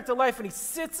Jesus came back to life and he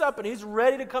sits up and he's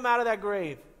ready to come out of that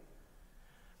grave,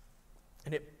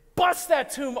 and it busts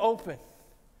that tomb open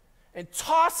and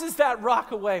tosses that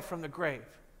rock away from the grave.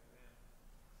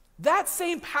 That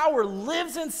same power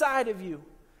lives inside of you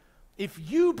if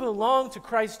you belong to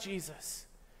Christ Jesus.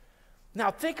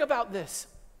 Now think about this.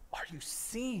 Are you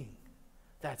seeing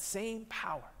that same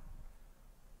power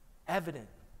evident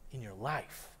in your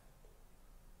life?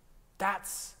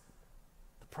 That's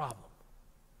the problem.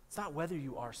 It's not whether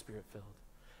you are Spirit-filled.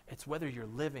 It's whether you're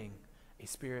living a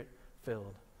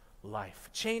Spirit-filled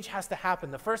life. Change has to happen.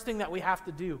 The first thing that we have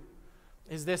to do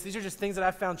is this. These are just things that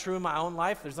I've found true in my own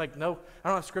life. There's I don't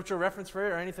have scriptural reference for it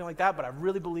or anything like that, but I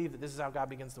really believe that this is how God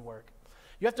begins to work.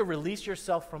 You have to release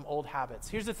yourself from old habits.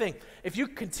 Here's the thing. If you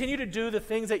continue to do the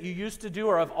things that you used to do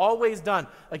or have always done,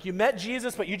 like you met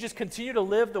Jesus, but you just continue to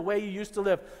live the way you used to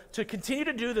live, to continue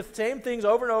to do the same things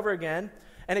over and over again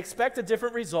and expect a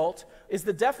different result is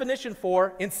the definition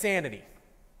for insanity.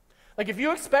 Like if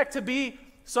you expect to be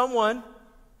someone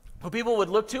who people would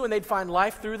look to and they'd find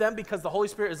life through them because the Holy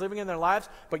Spirit is living in their lives,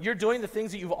 but you're doing the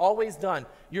things that you've always done,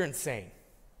 you're insane.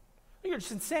 You're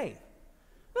just insane.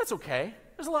 That's okay.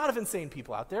 There's a lot of insane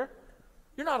people out there.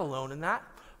 You're not alone in that.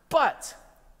 But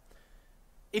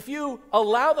if you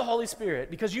allow the Holy Spirit,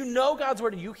 because you know God's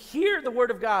word and you hear the word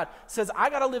of God, says,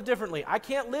 I got to live differently. I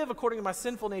can't live according to my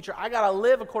sinful nature. I got to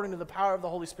live according to the power of the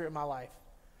Holy Spirit in my life.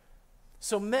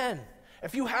 So men,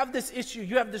 if you have this issue,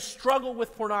 you have this struggle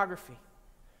with pornography,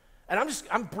 and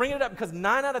I'm bringing it up because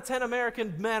 9 out of 10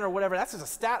 American men or whatever, that's just a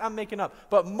stat I'm making up,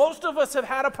 but most of us have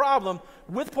had a problem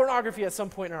with pornography at some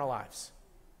point in our lives.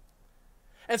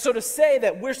 And so to say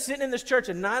that we're sitting in this church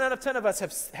and 9 out of 10 of us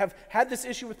have had this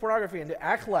issue with pornography and to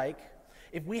act like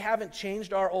if we haven't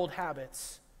changed our old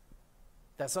habits,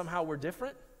 that somehow we're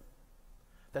different,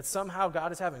 that somehow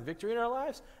God is having victory in our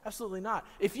lives, absolutely not.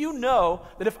 If you know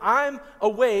that if I'm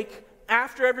awake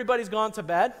after everybody's gone to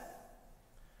bed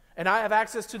and I have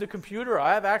access to the computer or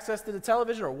I have access to the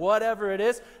television or whatever it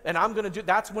is, and I'm going to do,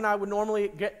 that's when I would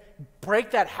normally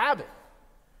break that habit.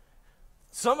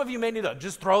 Some of you may need to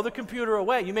just throw the computer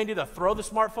away. You may need to throw the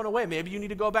smartphone away. Maybe you need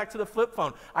to go back to the flip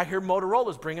phone. I hear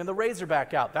Motorola's bringing the Razr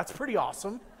back out. That's pretty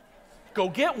awesome. Go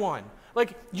get one.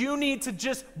 Like, you need to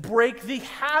just break the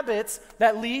habits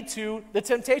that lead to the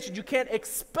temptation. You can't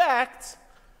expect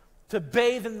to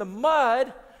bathe in the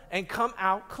mud and come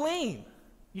out clean.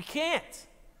 You can't.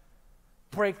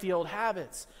 Break the old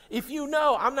habits. If you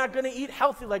know I'm not going to eat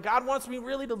healthy, like God wants me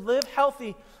really to live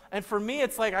healthy, and for me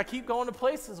it's like I keep going to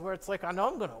places where it's like I know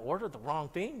I'm going to order the wrong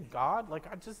thing, God,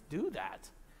 like I just do that.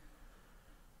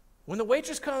 When the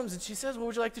waitress comes and she says, what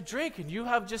would you like to drink? And you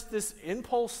have just this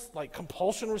impulse, like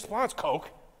compulsion response, Coke.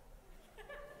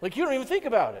 Like you don't even think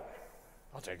about it.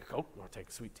 I'll take a Coke, or I'll take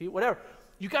a sweet tea, whatever.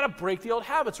 You got to break the old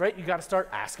habits, right? You got to start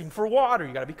asking for water.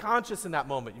 You got to be conscious in that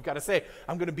moment. You got to say,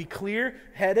 I'm going to be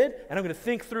clear-headed, and I'm going to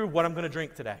think through what I'm going to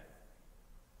drink today.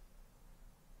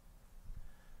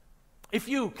 If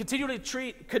you continually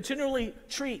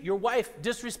treat your wife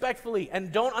disrespectfully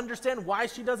and don't understand why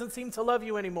she doesn't seem to love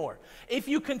you anymore, if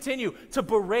you continue to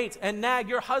berate and nag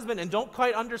your husband and don't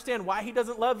quite understand why he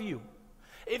doesn't love you,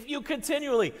 if you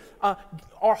continually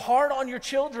are hard on your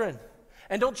children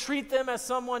and don't treat them as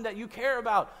someone that you care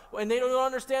about, and they don't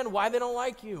understand why they don't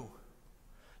like you,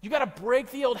 You got to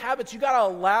break the old habits. You got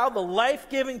to allow the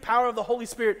life-giving power of the Holy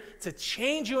Spirit to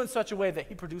change you in such a way that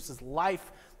he produces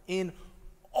life in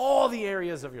all the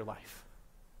areas of your life.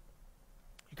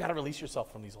 You got to release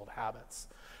yourself from these old habits.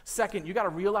 Second, you got to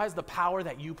realize the power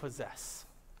that you possess.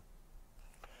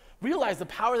 Realize the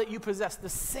power that you possess. The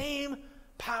same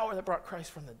power that brought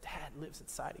Christ from the dead lives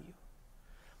inside of you.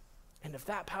 And if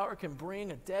that power can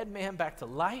bring a dead man back to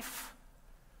life,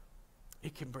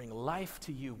 it can bring life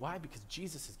to you. Why? Because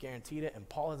Jesus has guaranteed it, and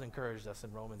Paul has encouraged us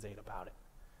in Romans 8 about it.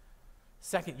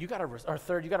 Third, you got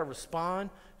to respond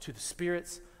to the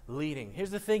Spirit's leading. Here's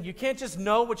the thing, you can't just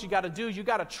know what you got to do. You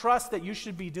got to trust that you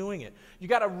should be doing it. You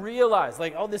got to realize,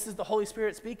 like, oh, this is the Holy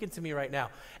Spirit speaking to me right now.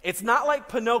 It's not like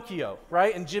Pinocchio,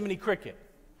 right, and Jiminy Cricket.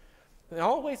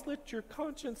 Always let your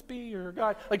conscience be your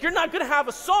guide. Like, you're not going to have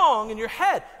a song in your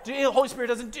head. The Holy Spirit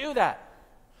doesn't do that.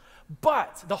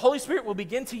 But the Holy Spirit will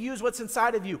begin to use what's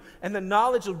inside of you and the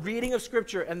knowledge, the reading of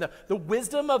Scripture, and the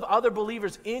wisdom of other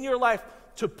believers in your life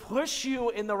to push you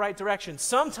in the right direction.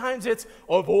 Sometimes it's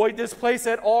avoid this place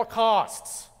at all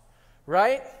costs,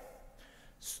 right?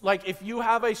 Like if you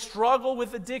have a struggle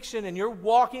with addiction and you're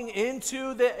walking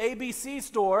into the ABC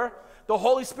store, the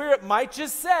Holy Spirit might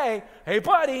just say, hey,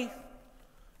 buddy,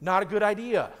 not a good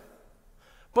idea.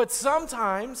 But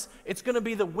sometimes it's going to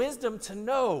be the wisdom to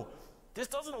know this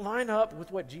doesn't line up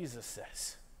with what Jesus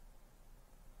says.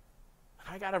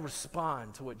 I got to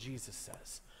respond to what Jesus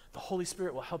says. The Holy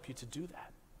Spirit will help you to do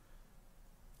that.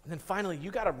 And then finally, you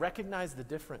got to recognize the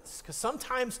difference. Because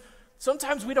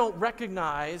sometimes we don't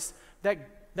recognize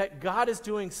that God is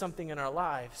doing something in our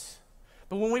lives.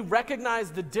 But when we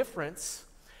recognize the difference,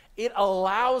 it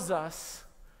allows us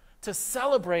to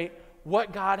celebrate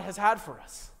what God has had for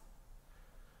us.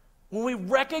 When we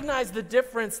recognize the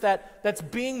difference that's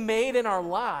being made in our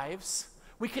lives,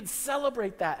 we can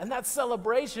celebrate that. And that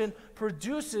celebration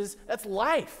that's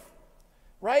life,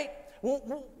 right?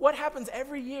 What happens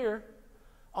every year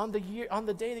on the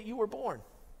day that you were born?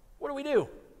 What do?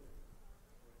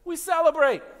 We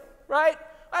celebrate, right?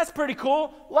 That's pretty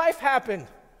cool. Life happened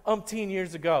umpteen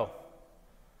years ago.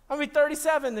 I'll be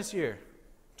 37 this year,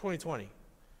 2020.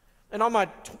 And on my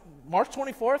March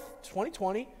 24th,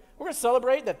 2020, we're going to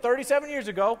celebrate that 37 years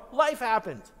ago, life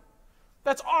happened.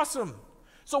 That's awesome.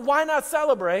 So why not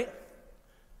celebrate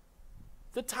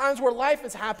the times where life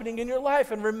is happening in your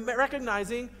life and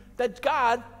recognizing that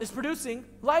God is producing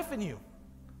life in you?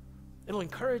 It'll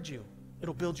encourage you.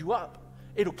 It'll build you up.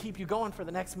 It'll keep you going for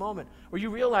the next moment where you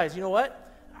realize, you know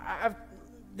what? I've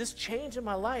this change in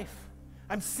my life.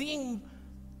 I'm seeing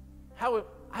how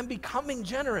I'm becoming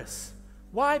generous.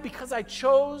 Why? Because I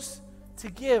chose to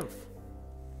give.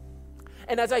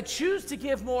 And as I choose to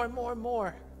give more and more and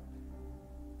more,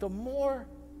 the more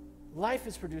life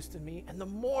is produced in me and the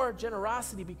more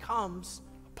generosity becomes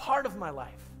a part of my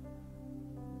life.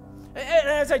 And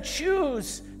as I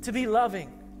choose to be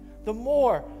loving, the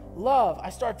more love I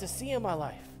start to see in my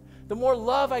life, the more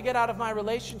love I get out of my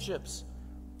relationships,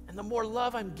 and the more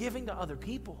love I'm giving to other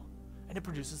people, and it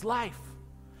produces life.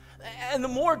 And the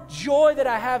more joy that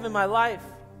I have in my life,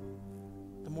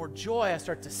 the more joy I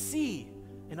start to see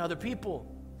in other people.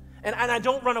 And I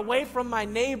don't run away from my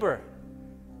neighbor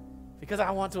because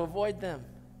I want to avoid them,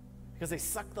 because they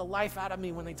suck the life out of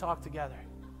me when they talk together.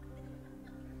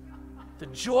 The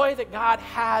joy that God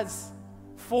has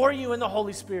for you in the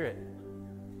Holy Spirit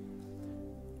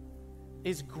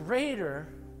is greater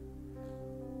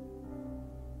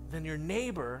than your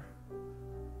neighbor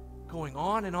going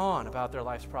on and on about their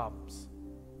life's problems.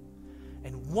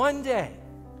 And one day,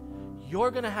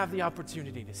 you're going to have the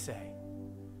opportunity to say,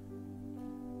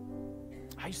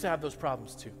 I used to have those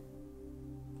problems too.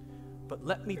 But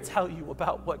let me tell you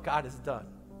about what God has done.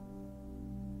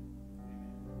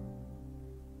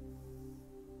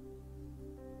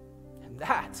 And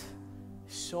that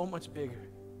is so much bigger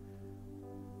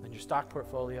than your stock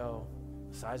portfolio,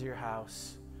 the size of your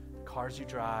house, the cars you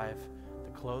drive,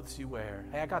 the clothes you wear.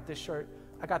 Hey, I got this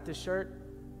shirt.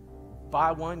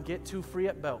 Buy one, get two free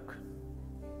at Belk.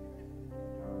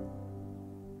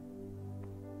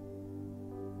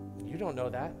 You don't know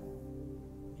that.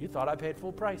 You thought I paid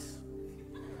full price.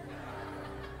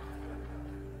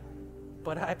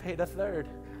 But I paid a third.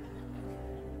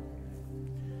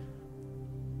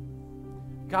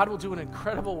 God will do an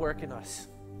incredible work in us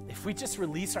if we just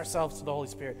release ourselves to the Holy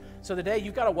Spirit. So today,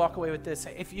 you've got to walk away with this.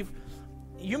 If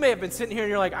you may have been sitting here and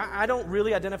you're like, I don't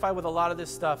really identify with a lot of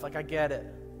this stuff. Like, I get it.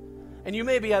 And you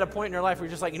may be at a point in your life where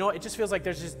you're just like, you know what? It just feels like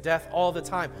there's just death all the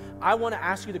time. I want to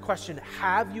ask you the question,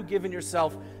 have you given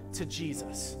yourself to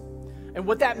Jesus? And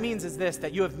what that means is this,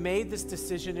 that you have made this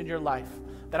decision in your life,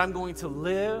 that I'm going to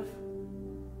live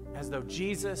as though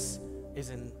Jesus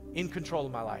is in control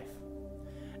of my life.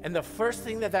 And the first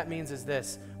thing that means is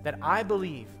this, that I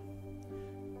believe,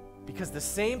 because the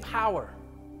same power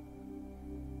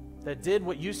that did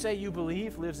what you say you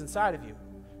believe lives inside of you.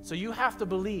 So you have to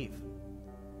believe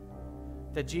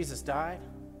that Jesus died,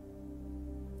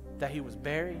 that he was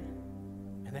buried,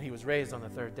 and that he was raised on the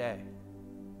third day.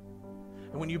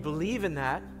 And when you believe in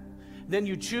that, then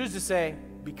you choose to say,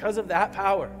 because of that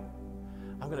power,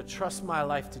 I'm going to trust my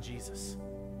life to Jesus.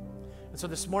 And so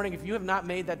this morning, if you have not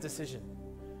made that decision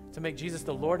to make Jesus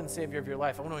the Lord and Savior of your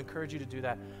life, I want to encourage you to do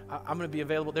that. I'm going to be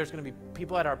available. There's going to be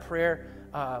people at our prayer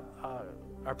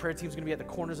team's going to be at the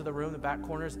corners of the room, the back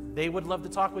corners. They would love to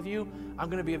talk with you. I'm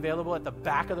going to be available at the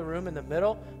back of the room in the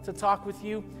middle to talk with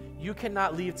you. You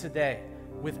cannot leave today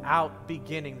without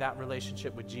beginning that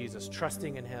relationship with Jesus,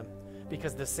 trusting in him,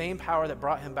 because the same power that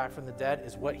brought him back from the dead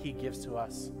is what he gives to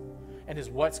us and is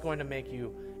what's going to make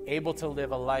you able to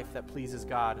live a life that pleases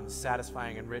God and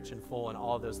satisfying and rich and full and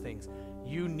all of those things.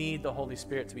 You need the Holy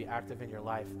Spirit to be active in your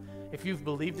life. If you've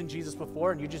believed in Jesus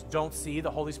before and you just don't see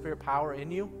the Holy Spirit power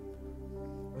in you,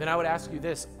 then I would ask you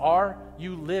this: are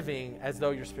you living as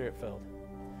though you're Spirit-filled?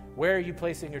 Where are you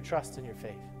placing your trust and your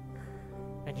faith?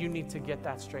 And you need to get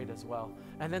that straight as well.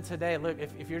 And then today, look,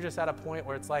 if you're just at a point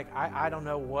where it's like, I don't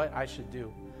know what I should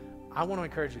do, I want to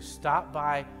encourage you, stop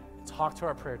by and talk to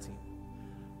our prayer team.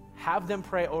 Have them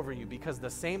pray over you, because the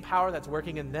same power that's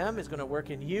working in them is going to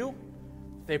work in you.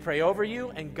 They pray over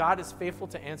you, and God is faithful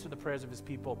to answer the prayers of his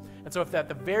people. And so if at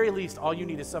the very least all you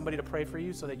need is somebody to pray for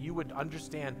you so that you would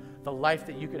understand the life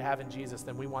that you could have in Jesus,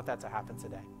 then we want that to happen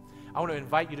today. I want to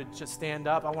invite you to just stand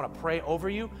up. I want to pray over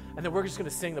you, and then we're just going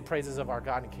to sing the praises of our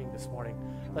God and King this morning.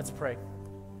 Let's pray.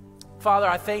 Father,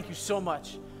 I thank you so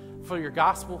much for your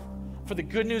gospel, for the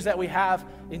good news that we have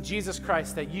in Jesus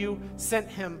Christ, that you sent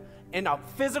him in a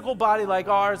physical body like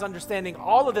ours, understanding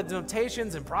all of the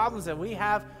temptations and problems that we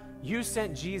have. You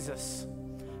sent Jesus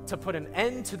to put an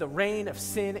end to the reign of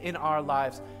sin in our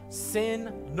lives.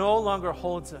 Sin no longer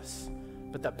holds us,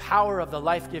 but the power of the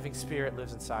life-giving Spirit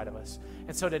lives inside of us.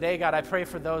 And so today, God, I pray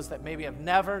for those that maybe have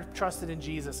never trusted in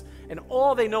Jesus and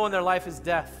all they know in their life is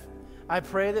death. I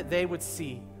pray that they would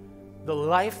see the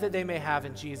life that they may have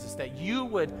in Jesus, that you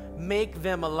would make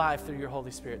them alive through your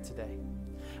Holy Spirit today.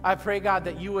 I pray, God,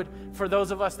 that you would, for those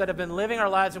of us that have been living our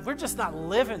lives, if we're just not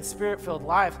living Spirit-filled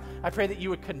lives, I pray that you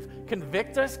would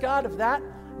convict us, God, of that,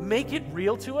 make it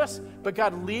real to us, but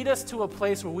God, lead us to a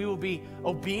place where we will be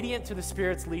obedient to the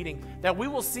Spirit's leading, that we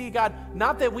will see, God,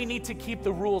 not that we need to keep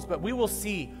the rules, but we will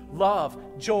see love,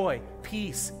 joy,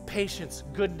 peace, patience,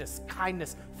 goodness,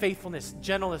 kindness, faithfulness,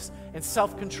 gentleness, and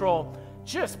self-control,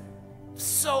 just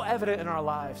so evident in our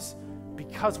lives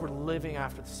because we're living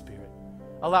after the Spirit.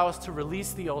 Allow us to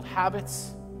release the old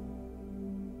habits.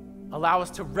 Allow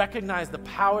us to recognize the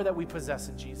power that we possess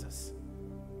in Jesus.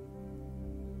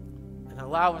 And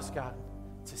allow us, God,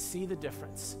 to see the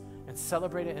difference and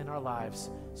celebrate it in our lives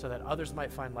so that others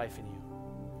might find life in you.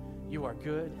 You are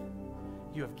good.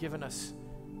 You have given us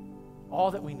all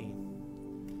that we need.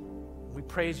 We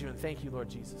praise you and thank you, Lord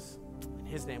Jesus. In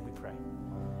his name we pray.